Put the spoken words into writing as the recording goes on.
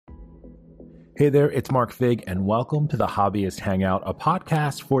Hey there, it's Mark Fig, and welcome to the Hobbyist Hangout, a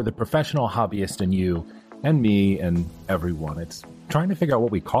podcast for the professional hobbyist in you and me and everyone. It's trying to figure out what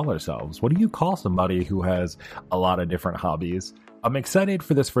we call ourselves. What do you call somebody who has a lot of different hobbies? I'm excited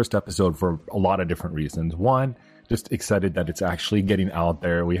for this first episode for a lot of different reasons. One, just excited that it's actually getting out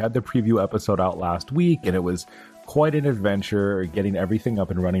there. We had the preview episode out last week, and it was quite an adventure getting everything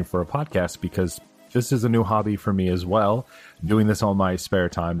up and running for a podcast because this is a new hobby for me as well. Doing this on my spare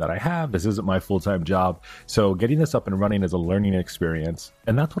time that I have. This isn't my full-time job. So getting this up and running is a learning experience.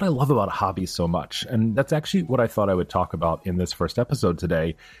 And that's what I love about hobbies so much. And that's actually what I thought I would talk about in this first episode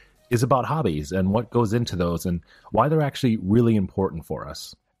today, is about hobbies and what goes into those and why they're actually really important for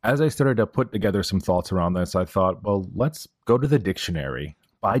us. As I started to put together some thoughts around this, I thought, well, let's go to the dictionary.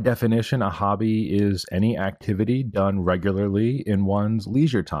 By definition, a hobby is any activity done regularly in one's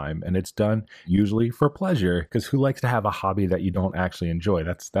leisure time, and it's done usually for pleasure, because who likes to have a hobby that you don't actually enjoy?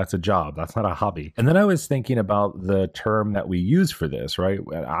 That's a job. That's not a hobby. And then I was thinking about the term that we use for this, right?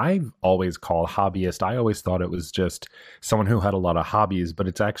 I've always called hobbyist. I always thought it was just someone who had a lot of hobbies, but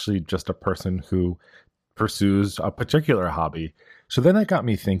it's actually just a person who pursues a particular hobby. So then that got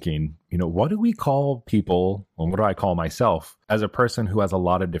me thinking, what do we call people, and what do I call myself as a person who has a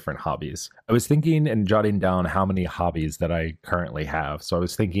lot of different hobbies? I was thinking and jotting down how many hobbies that I currently have. So I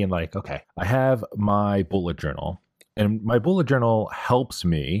was thinking okay, I have my bullet journal, and my bullet journal helps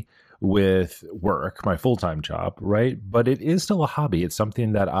me with work, my full-time job, right? But it is still a hobby. It's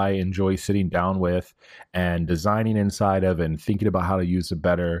something that I enjoy sitting down with and designing inside of and thinking about how to use it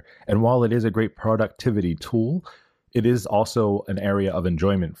better. And while it is a great productivity tool, it is also an area of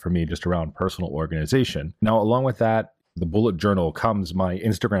enjoyment for me just around personal organization. Now, along with that, the bullet journal comes my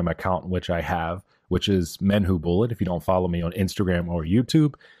Instagram account, which I have, which is Men Who Bullet. If you don't follow me on Instagram or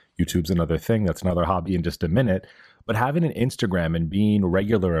YouTube, YouTube's another thing. That's another hobby in just a minute. But having an Instagram and being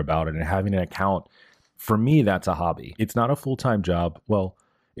regular about it and having an account, for me, that's a hobby. It's not a full-time job. Well,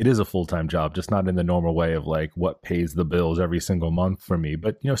 it is a full-time job, just not in the normal way of what pays the bills every single month for me.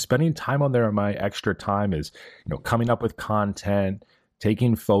 But, spending time on there in my extra time is, coming up with content,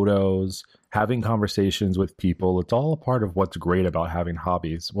 taking photos, having conversations with people. It's all a part of what's great about having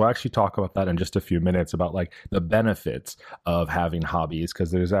hobbies. We'll actually talk about that in just a few minutes about the benefits of having hobbies,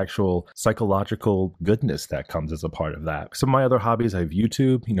 because there's actual psychological goodness that comes as a part of that. Some of my other hobbies, I have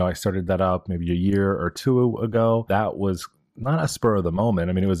YouTube. I started that up maybe a year or two ago. That was not a spur of the moment.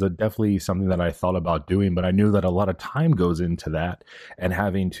 I mean, it was definitely something that I thought about doing, but I knew that a lot of time goes into that and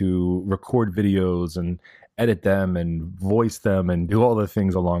having to record videos and edit them and voice them and do all the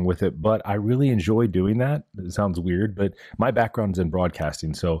things along with it. But I really enjoy doing that. It sounds weird, but my background's in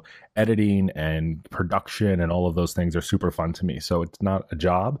broadcasting. So editing and production and all of those things are super fun to me. So it's not a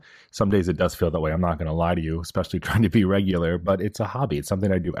job. Some days it does feel that way. I'm not going to lie to you, especially trying to be regular, but it's a hobby. It's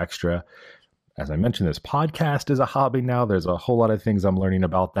something I do extra. As I mentioned, this podcast is a hobby now. There's a whole lot of things I'm learning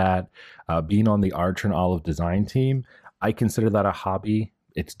about that. Being on the Archer and Olive design team, I consider that a hobby.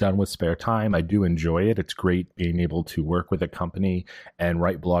 It's done with spare time. I do enjoy it. It's great being able to work with a company and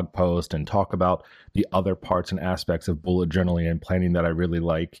write blog posts and talk about the other parts and aspects of bullet journaling and planning that I really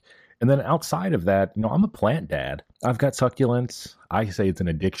like. And then outside of that, I'm a plant dad. I've got succulents. I say it's an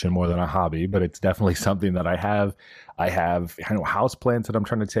addiction more than a hobby, but it's definitely something that I have. I have house plants that I'm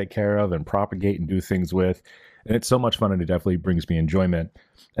trying to take care of and propagate and do things with. And it's so much fun, and it definitely brings me enjoyment.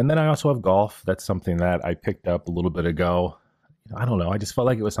 And then I also have golf. That's something that I picked up a little bit ago. I don't know. I just felt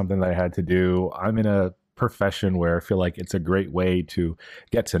like it was something that I had to do. I'm in a profession where I feel like it's a great way to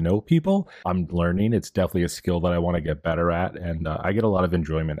get to know people. I'm learning. It's definitely a skill that I want to get better at, and I get a lot of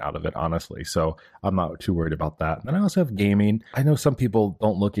enjoyment out of it, honestly. So I'm not too worried about that. And I also have gaming. I know some people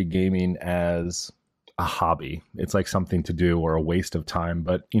don't look at gaming as a hobby. It's like something to do or a waste of time,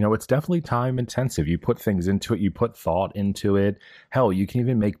 but it's definitely time intensive. You put things into it, you put thought into it. Hell, you can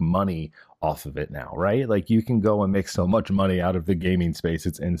even make money off of it now, right? You can go and make so much money out of the gaming space.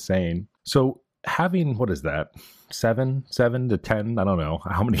 It's insane. So having, what is that? 7 to 10, I don't know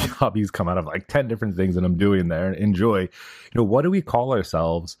how many hobbies come out of 10 different things that I'm doing there. Enjoy. What do we call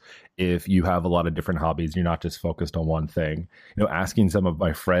ourselves if you have a lot of different hobbies? You're not just focused on one thing. Asking some of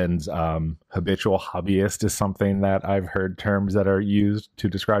my friends, habitual hobbyist is something that I've heard terms that are used to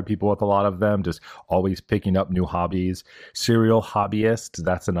describe people with a lot of them, just always picking up new hobbies. Serial hobbyist,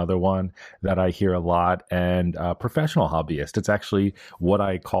 that's another one that I hear a lot. And professional hobbyist, it's actually what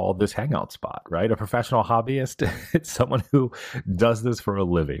I call this hangout spot, right? A professional hobbyist, it's someone who does this for a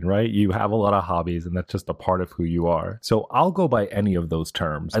living, right? You have a lot of hobbies, and that's just a part of who you are. So I'll go by any of those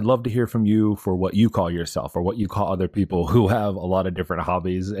terms. I'd love to hear from you for what you call yourself or what you call other people who have a lot of different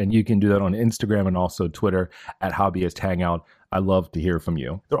hobbies. And you can do that on Instagram and also Twitter at Hobbyist Hangout. I love to hear from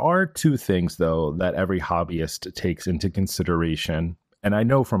you. There are two things, though, that every hobbyist takes into consideration. And I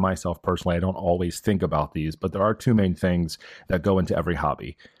know for myself personally, I don't always think about these, but there are two main things that go into every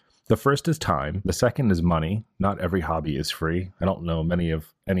hobby. The first is time. The second is money. Not every hobby is free. I don't know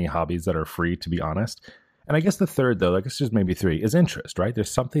any hobbies that are free, to be honest. And I guess the third, though, I guess just maybe three, is interest, right?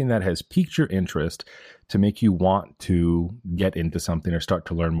 There's something that has piqued your interest to make you want to get into something or start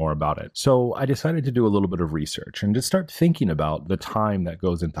to learn more about it. So I decided to do a little bit of research and just start thinking about the time that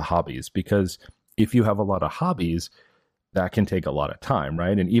goes into hobbies, because if you have a lot of hobbies, that can take a lot of time,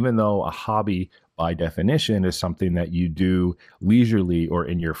 right? And even though a hobby by definition is something that you do leisurely or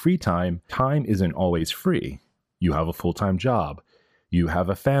in your free time, time isn't always free. You have a full-time job. You have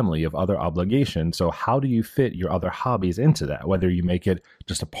a family of other obligations. So how do you fit your other hobbies into that? Whether you make it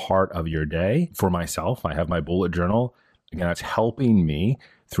just a part of your day. For myself, I have my bullet journal. Again, that's helping me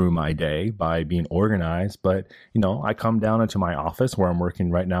through my day by being organized. But, I come down into my office where I'm working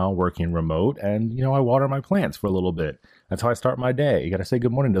right now, working remote, and, I water my plants for a little bit. That's how I start my day. You got to say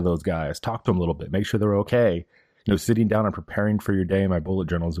good morning to those guys, talk to them a little bit, make sure they're okay. Sitting down and preparing for your day in my bullet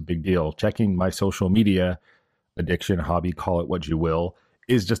journal is a big deal. Checking my social media, addiction, hobby, call it what you will,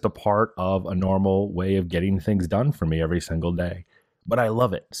 is just a part of a normal way of getting things done for me every single day. But I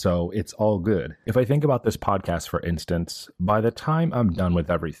love it, so it's all good. If I think about this podcast, for instance, by the time I'm done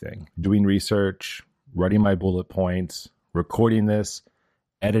with everything, doing research, writing my bullet points, recording this,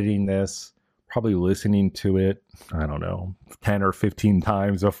 editing this, probably listening to it, 10 or 15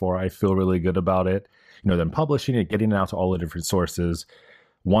 times before I feel really good about it, then publishing it, getting it out to all the different sources.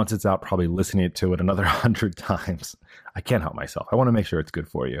 Once it's out, probably listening to it another 100 times. I can't help myself. I want to make sure it's good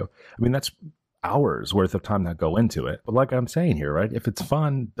for you. That's hours worth of time that go into it. But like I'm saying here, right? If it's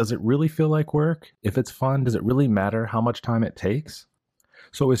fun, does it really feel like work? If it's fun, does it really matter how much time it takes?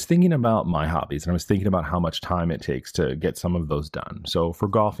 So I was thinking about my hobbies, and I was thinking about how much time it takes to get some of those done. So for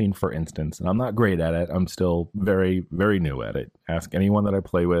golfing, for instance, and I'm not great at it. I'm still very, very new at it. Ask anyone that I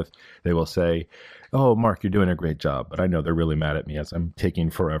play with, they will say, "Oh, Mark, you're doing a great job." But I know they're really mad at me as I'm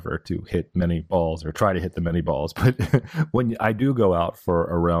taking forever to hit many balls or try to hit the many balls. But when I do go out for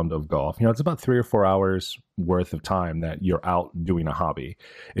a round of golf, it's about 3 or 4 hours worth of time that you're out doing a hobby.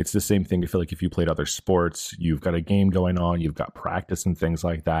 It's the same thing. I feel like if you played other sports, you've got a game going on, you've got practice and things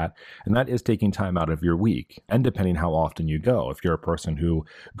like that. And that is taking time out of your week. And depending how often you go, if you're a person who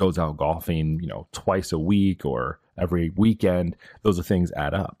goes out golfing, twice a week or every weekend, those things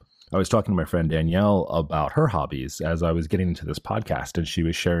add up. I was talking to my friend Danielle about her hobbies as I was getting into this podcast, and she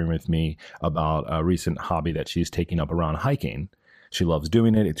was sharing with me about a recent hobby that she's taking up around hiking. She loves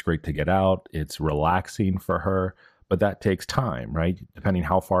doing it. It's great to get out. It's relaxing for her, but that takes time, right? Depending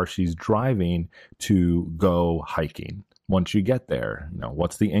how far she's driving to go hiking. Once you get there,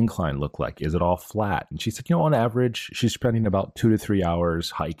 what's the incline look like? Is it all flat? And she said, on average, she's spending about 2 to 3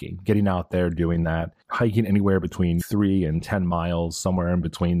 hours hiking, getting out there, doing that, hiking anywhere between 3 and 10 miles, somewhere in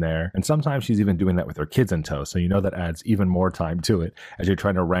between there. And sometimes she's even doing that with her kids in tow. So, that adds even more time to it as you're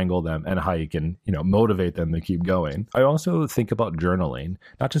trying to wrangle them and hike and, motivate them to keep going. I also think about journaling,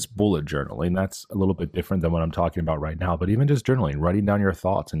 not just bullet journaling. That's a little bit different than what I'm talking about right now, but even just journaling, writing down your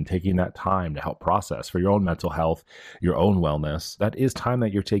thoughts and taking that time to help process for your own mental health, your own wellness. That is time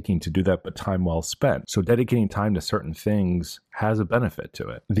that you're taking to do that, but time well spent. So dedicating time to certain things has a benefit to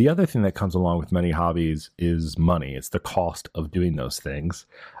it. The other thing that comes along with many hobbies is money. It's the cost of doing those things.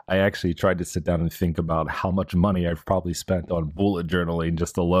 I actually tried to sit down and think about how much money I've probably spent on bullet journaling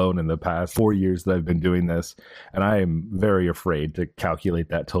just alone in the past 4 years that I've been doing this. And I am very afraid to calculate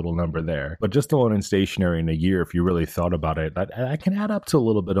that total number there. But just alone in stationery in a year, if you really thought about it, that can add up to a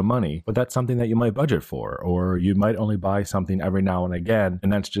little bit of money. But that's something that you might budget for, or you might only buy something every now and again,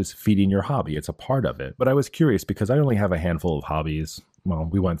 and that's just feeding your hobby. It's a part of it. But I was curious because I only have a handful of hobbies. Well,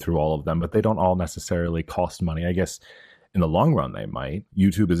 we went through all of them, but they don't all necessarily cost money. I guess in the long run, they might.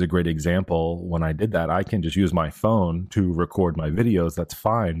 YouTube is a great example. When I did that, I can just use my phone to record my videos. That's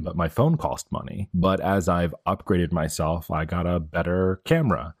fine, but my phone cost money. But as I've upgraded myself, I got a better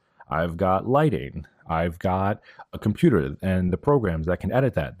camera. I've got lighting. I've got a computer and the programs that can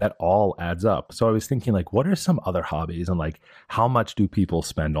edit that. That all adds up. So I was thinking, what are some other hobbies and how much do people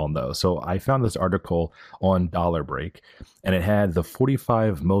spend on those? So I found this article on Dollar Break, and it had the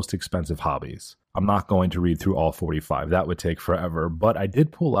 45 most expensive hobbies. I'm not going to read through all 45. That would take forever. But I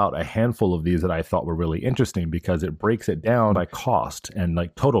did pull out a handful of these that I thought were really interesting because it breaks it down by cost and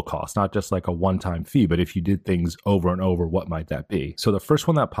total cost, not just a one-time fee, but if you did things over and over, what might that be? So the first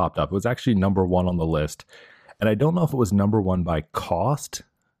one that popped up, it was actually number one on the list. And I don't know if it was number one by cost,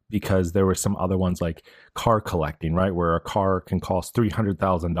 because there were some other ones like car collecting, right? Where a car can cost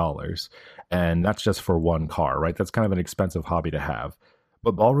 $300,000 and that's just for one car, right? That's kind of an expensive hobby to have.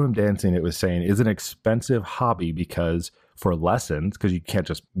 But ballroom dancing, it was saying, is an expensive hobby because for lessons, because you can't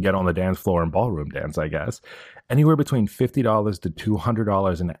just get on the dance floor and ballroom dance, I guess, anywhere between $50 to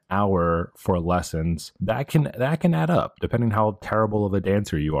 $200 an hour for lessons, that can add up depending how terrible of a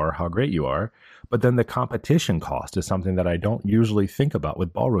dancer you are, how great you are. But then the competition cost is something that I don't usually think about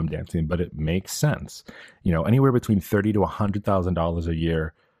with ballroom dancing, but it makes sense. Anywhere between $30,000 to $100,000 a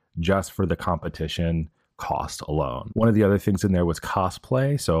year just for the competition cost alone. One of the other things in there was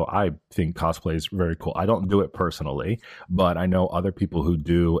cosplay. So I think cosplay is very cool. I don't do it personally, but I know other people who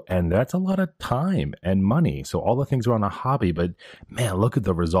do, and that's a lot of time and money. So all the things are on a hobby, but man, look at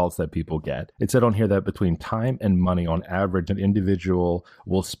the results that people get. It said on here that between time and money, on average, an individual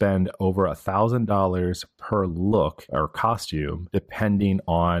will spend over $1,000 per look or costume, depending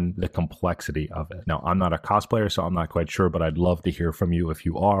on the complexity of it. Now, I'm not a cosplayer, so I'm not quite sure, but I'd love to hear from you if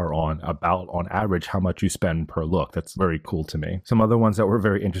you are on average, how much you spend per look. That's very cool to me. Some other ones that were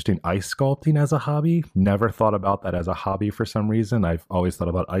very interesting: ice sculpting as a hobby. Never thought about that as a hobby for some reason. I've always thought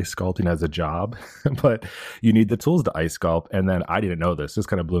about ice sculpting as a job, but you need the tools to ice sculpt. And then I didn't know this. This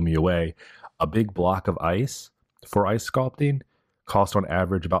kind of blew me away. A big block of ice for ice sculpting cost on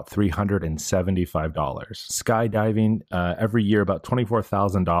average about $375. Skydiving, every year about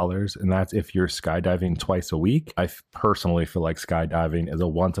 $24,000, and that's if you're skydiving twice a week. I personally feel like skydiving is a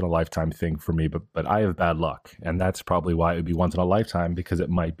once in a lifetime thing for me, but I have bad luck, and that's probably why it would be once in a lifetime, because it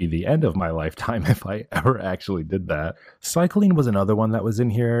might be the end of my lifetime if I ever actually did that. Cycling was another one that was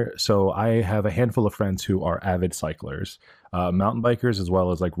in here. So I have a handful of friends who are avid cyclers. Mountain bikers as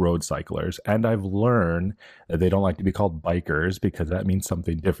well as like road cyclers. And I've learned that they don't like to be called bikers because that means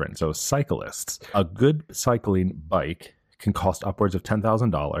something different. So cyclists, a good cycling bike can cost upwards of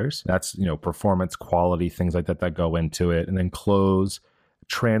 $10,000. That's, performance, quality, things like that go into it. And then clothes,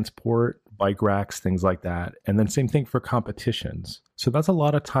 transport, bike racks, things like that. And then same thing for competitions. So that's a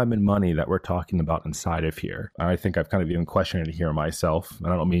lot of time and money that we're talking about inside of here. I think I've kind of even questioned it here myself,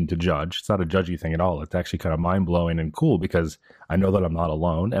 and I don't mean to judge. It's not a judgy thing at all. It's actually kind of mind-blowing and cool because I know that I'm not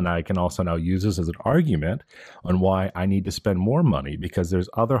alone, and I can also now use this as an argument on why I need to spend more money, because there's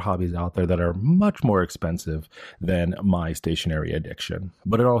other hobbies out there that are much more expensive than my stationary addiction.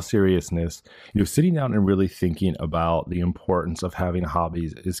 But in all seriousness, sitting down and really thinking about the importance of having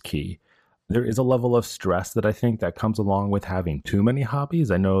hobbies is key. There is a level of stress that I think that comes along with having too many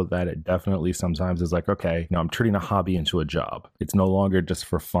hobbies. I know that it definitely sometimes is like, okay, I'm turning a hobby into a job. It's no longer just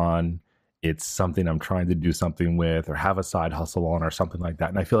for fun. It's something I'm trying to do something with or have a side hustle on or something like that.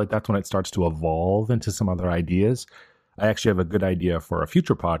 And I feel like that's when it starts to evolve into some other ideas. I actually have a good idea for a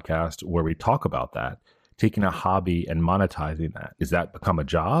future podcast where we talk about that, taking a hobby and monetizing that. Does that become a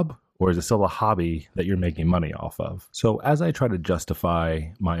job? Or is it still a hobby that you're making money off of? So as I try to justify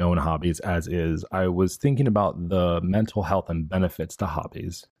my own hobbies as is, I was thinking about the mental health and benefits to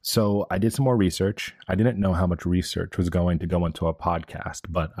hobbies. So I did some more research. I didn't know how much research was going to go into a podcast,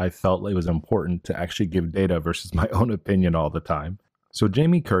 but I felt it was important to actually give data versus my own opinion all the time. So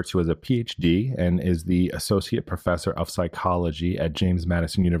Jamie Kurtz, who has a PhD and is the Associate Professor of Psychology at James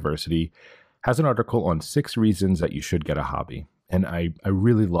Madison University, has an article on 6 reasons that you should get a hobby. And I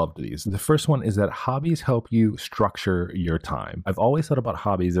really loved these. The first one is that hobbies help you structure your time. I've always thought about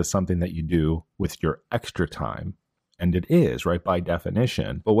hobbies as something that you do with your extra time. And it is, right, by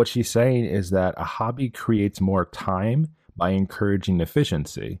definition. But what she's saying is that a hobby creates more time by encouraging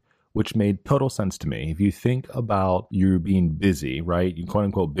efficiency, which made total sense to me. If you think about you being busy, right? You quote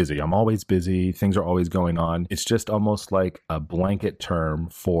unquote busy. I'm always busy. Things are always going on. It's just almost like a blanket term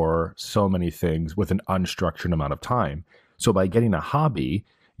for so many things with an unstructured amount of time. So by getting a hobby,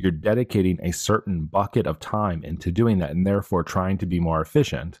 you're dedicating a certain bucket of time into doing that and therefore trying to be more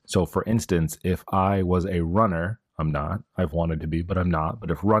efficient. So for instance, if I was a runner, I'm not, I've wanted to be, but I'm not. But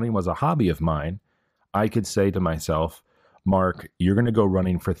if running was a hobby of mine, I could say to myself, Mark, you're going to go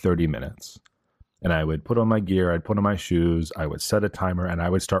running for 30 minutes. And I would put on my gear, I'd put on my shoes, I would set a timer, and I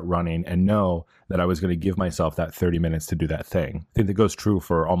would start running and know that I was going to give myself that 30 minutes to do that thing. I think that goes true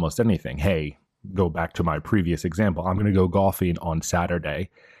for almost anything. Hey, go back to my previous example. I'm going to go golfing on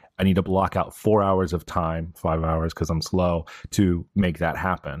Saturday. I need to block out 4 hours of time, 5 hours because I'm slow, to make that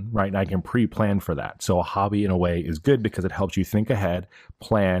happen, right? And I can pre-plan for that. So a hobby in a way is good because it helps you think ahead,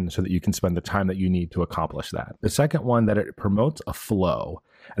 plan so that you can spend the time that you need to accomplish that. The second one, that it promotes a flow.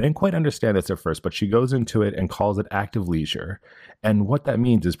 I didn't quite understand this at first, but she goes into it and calls it active leisure. And what that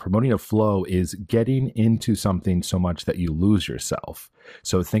means is promoting a flow is getting into something so much that you lose yourself.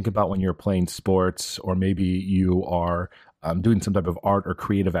 So think about when you're playing sports, or maybe you are doing some type of art or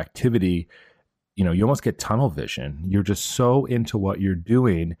creative activity, you almost get tunnel vision. You're just so into what you're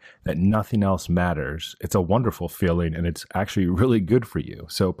doing that nothing else matters. It's a wonderful feeling, and it's actually really good for you.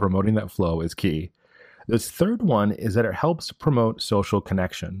 So promoting that flow is key. This third one is that it helps promote social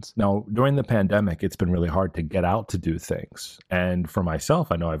connections. Now, during the pandemic, it's been really hard to get out to do things. And for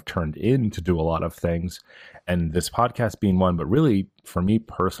myself, I know I've turned in to do a lot of things, and this podcast being one, but really for me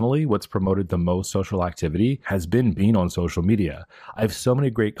personally, what's promoted the most social activity has been being on social media. I have so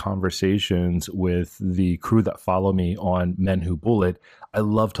many great conversations with the crew that follow me on Men Who Bullet. I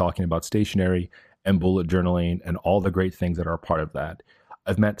love talking about stationery and bullet journaling and all the great things that are a part of that.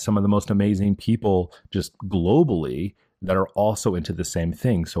 I've met some of the most amazing people just globally that are also into the same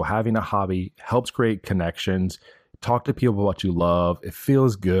thing. So having a hobby helps create connections, talk to people about what you love. It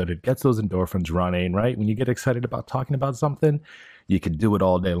feels good. It gets those endorphins running, right? When you get excited about talking about something, you can do it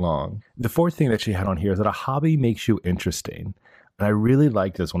all day long. The fourth thing that she had on here is that a hobby makes you interesting. And I really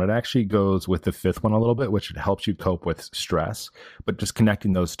like this one. It actually goes with the fifth one a little bit, which helps you cope with stress. But just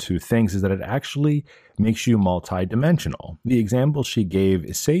connecting those two things is that it actually makes you multidimensional. The example she gave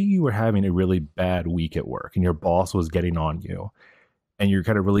is, say you were having a really bad week at work and your boss was getting on you and you're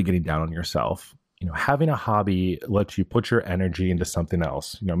kind of really getting down on yourself. Having a hobby lets you put your energy into something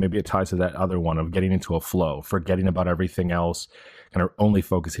else. Maybe it ties to that other one of getting into a flow, forgetting about everything else, kind of only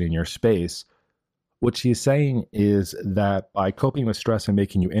focusing in your space. What she's saying is that by coping with stress and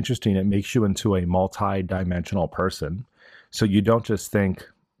making you interesting, it makes you into a multi-dimensional person. So you don't just think,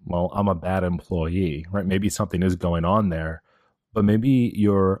 well, I'm a bad employee, right? Maybe something is going on there, but maybe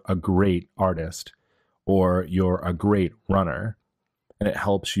you're a great artist or you're a great runner. And it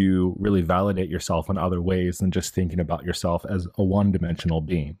helps you really validate yourself in other ways than just thinking about yourself as a one-dimensional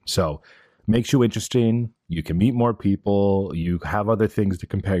being. So makes you interesting. You can meet more people. You have other things to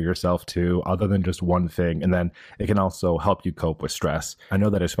compare yourself to other than just one thing. And then it can also help you cope with stress. I know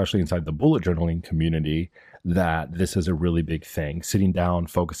that especially inside the bullet journaling community, that this is a really big thing. Sitting down,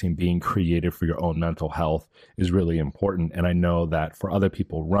 focusing, being creative for your own mental health is really important. And I know that for other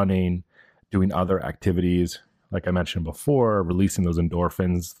people, running, doing other activities, like I mentioned before, releasing those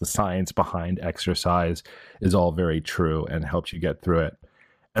endorphins, the science behind exercise is all very true and helps you get through it.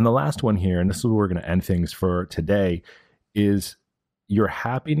 And the last one here, and this is where we're going to end things for today, is your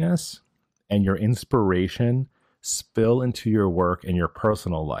happiness and your inspiration spill into your work and your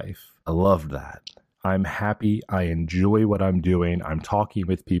personal life. I love that. I'm happy. I enjoy what I'm doing. I'm talking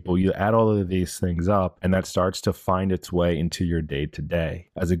with people. You add all of these things up, and that starts to find its way into your day to day.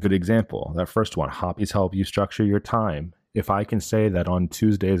 As a good example, that first one, hobbies help you structure your time. If I can say that on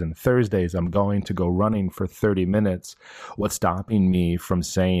Tuesdays and Thursdays, I'm going to go running for 30 minutes, what's stopping me from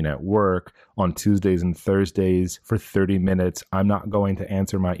saying at work on Tuesdays and Thursdays for 30 minutes, I'm not going to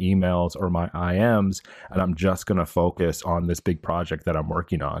answer my emails or my IMs, and I'm just going to focus on this big project that I'm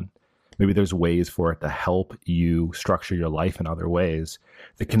working on. Maybe there's ways for it to help you structure your life in other ways.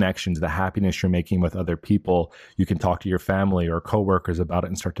 The connections, the happiness you're making with other people, you can talk to your family or coworkers about it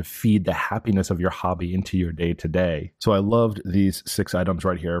and start to feed the happiness of your hobby into your day to day. So I loved these 6 items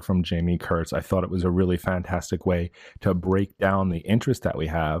right here from Jamie Kurtz. I thought it was a really fantastic way to break down the interest that we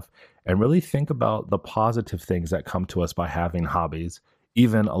have and really think about the positive things that come to us by having hobbies,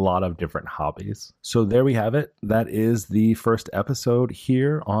 even a lot of different hobbies. So there we have it. That is the first episode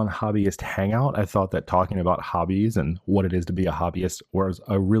here on Hobbyist Hangout. I thought that talking about hobbies and what it is to be a hobbyist was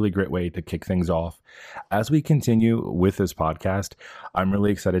a really great way to kick things off. As we continue with this podcast, I'm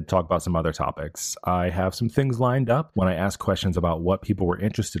really excited to talk about some other topics. I have some things lined up when I asked questions about what people were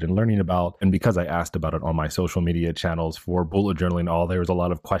interested in learning about. And because I asked about it on my social media channels for bullet journaling, there was a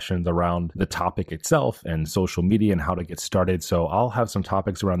lot of questions around the topic itself and social media and how to get started. So I'll have some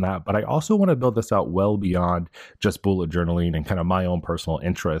topics around that, but I also want to build this out well beyond just bullet journaling and kind of my own personal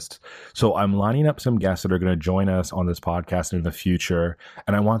interests. So I'm lining up some guests that are going to join us on this podcast in the future,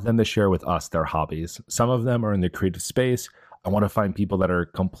 and I want them to share with us their hobbies. Some of them are in the creative space. I want to find people that are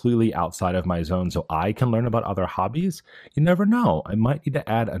completely outside of my zone so I can learn about other hobbies. You never know. I might need to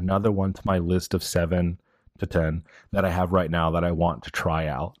add another one to my list of 7 to 10 that I have right now that I want to try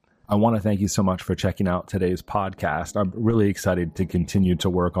out. I want to thank you so much for checking out today's podcast. I'm really excited to continue to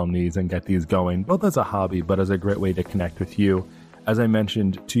work on these and get these going, both as a hobby, but as a great way to connect with you. As I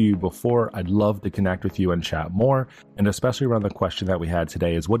mentioned to you before, I'd love to connect with you and chat more. And especially around the question that we had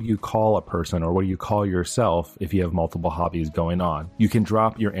today is, what do you call a person or what do you call yourself if you have multiple hobbies going on? You can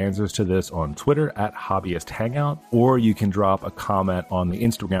drop your answers to this on Twitter at Hobbyist Hangout, or you can drop a comment on the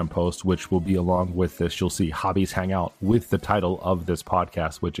Instagram post, which will be along with this. You'll see Hobbies Hangout with the title of this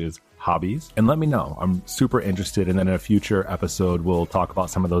podcast, which is hobbies? And let me know. I'm super interested. And then in a future episode, we'll talk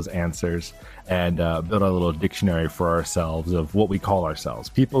about some of those answers and build a little dictionary for ourselves of what we call ourselves.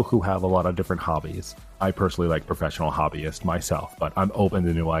 People who have a lot of different hobbies. I personally like professional hobbyist myself, but I'm open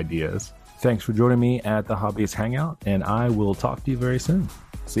to new ideas. Thanks for joining me at the Hobbyist Hangout, and I will talk to you very soon.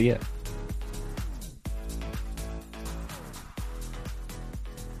 See ya.